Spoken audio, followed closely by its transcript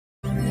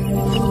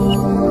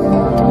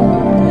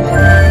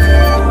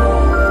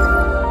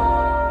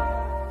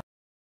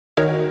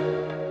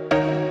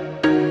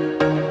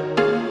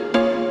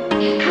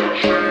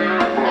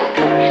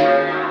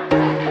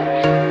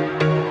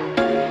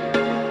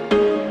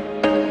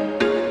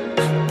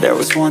There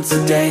was once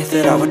a day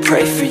that I would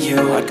pray for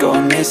you. I'd go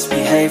and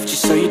misbehave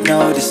just so you'd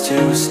notice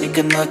too.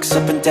 Sneaking looks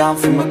up and down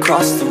from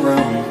across the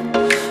room.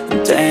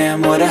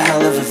 Damn, what a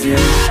hell of a view.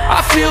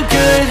 I feel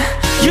good,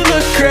 you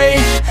look great,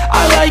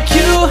 I like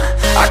you,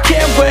 I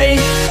can't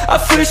wait. A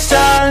first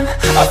time,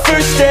 a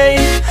first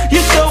date,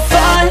 you're so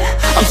fine,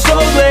 I'm so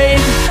late.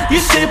 You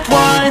sip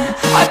wine,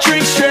 I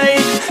drink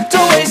straight,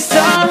 don't waste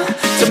time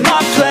to my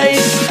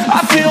place.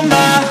 I feel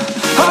my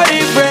heart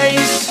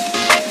erase,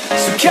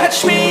 so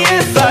catch me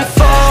if I fall.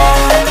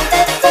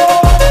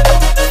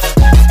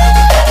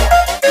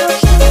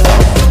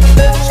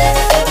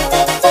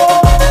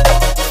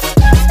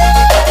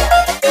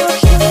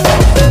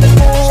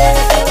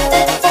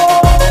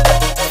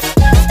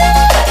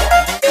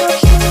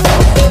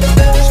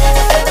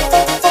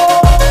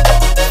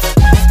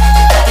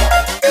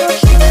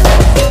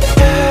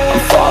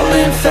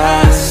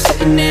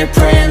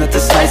 Praying that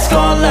this night's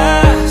gonna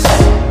last.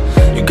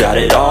 You got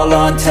it all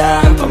on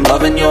tap, I'm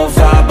loving your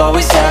vibe,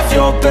 always have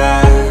your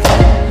back.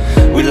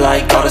 We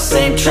like all the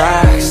same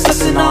tracks,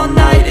 listen all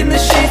night in the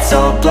sheets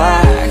all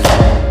black.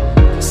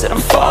 Said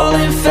I'm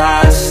falling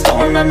fast,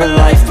 don't remember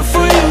life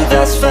before you,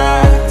 that's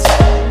facts.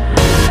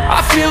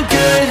 I feel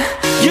good,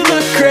 you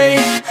look great,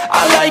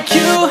 I like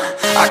you,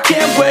 I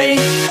can't wait.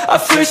 A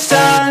first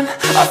time,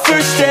 a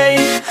first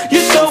date,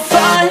 you're so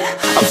fine,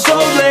 I'm so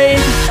late.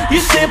 You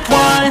sip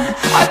wine,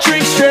 I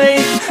drink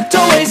straight,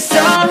 don't waste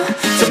time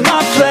to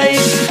my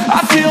place.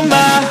 I feel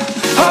my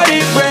heart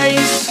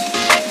erase,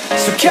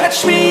 so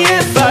catch me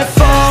if I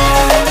fall.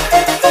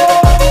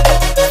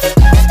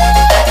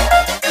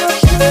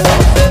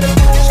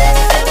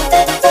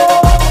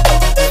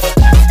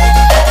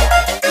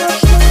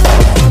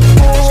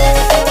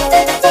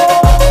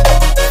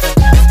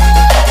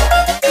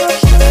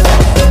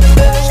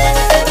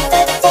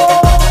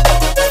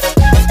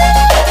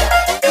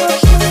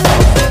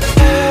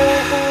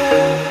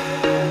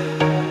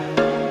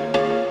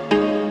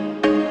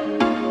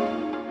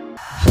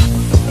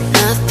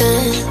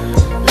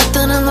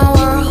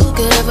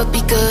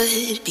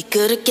 Be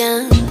good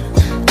again.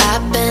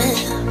 I've been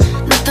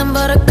nothing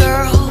but a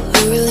girl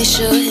who really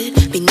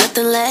should be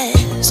nothing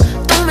less.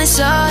 Don't mess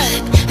up,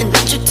 and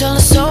don't you tell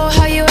us so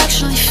how you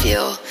actually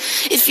feel.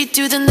 If you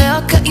do, then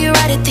they'll cut you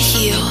right at the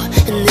heel,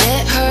 and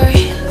it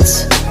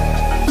hurts.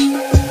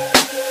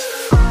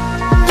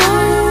 No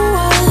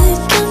one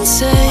can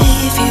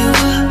save you.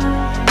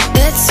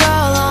 It's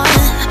all on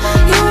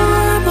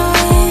your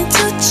mind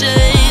to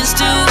change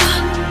too.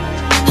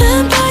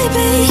 And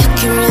baby, you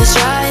can really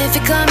try if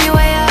you climb your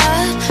way up.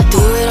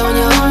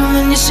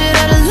 You shit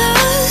out of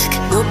luck.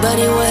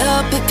 Nobody will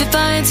help if you're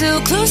flying too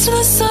close to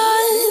the sun,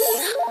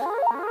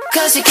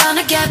 'cause you're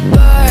gonna get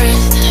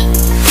burned.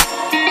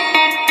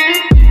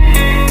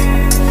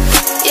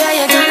 Yeah,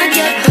 you're gonna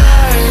get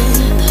burned.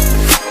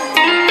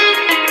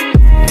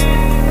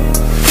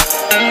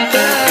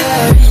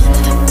 Burned.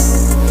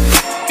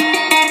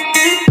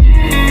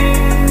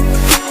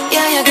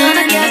 Yeah, you're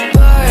gonna get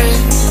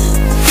burned.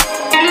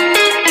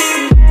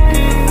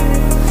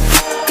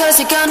 'Cause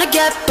you're gonna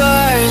get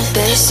burned.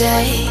 They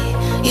say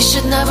you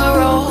should never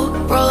roll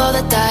all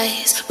the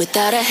dice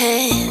without a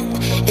hand.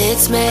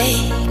 It's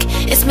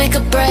make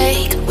or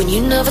break when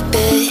you never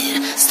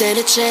did stand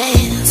a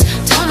chance.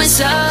 Don't mess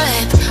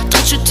up,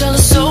 don't you tell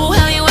us so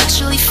how you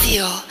actually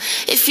feel.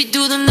 If you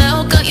do, then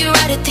they'll cut you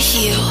right at the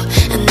heel,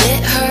 and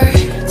it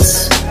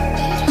hurts.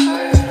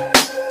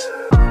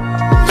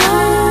 No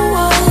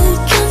one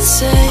can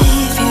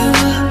save you.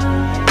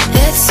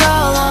 It's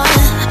all on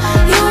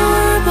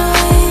your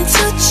mind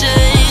to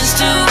change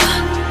too.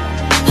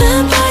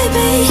 And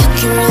baby, you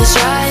can really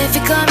try if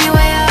you climb your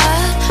way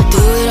up.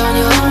 Do it on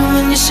your own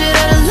when you shit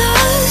out of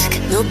luck.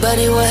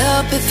 Nobody will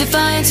help if you're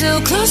flying too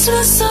close to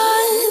the sun,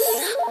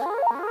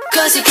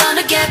 'cause you're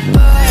gonna get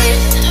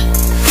burned.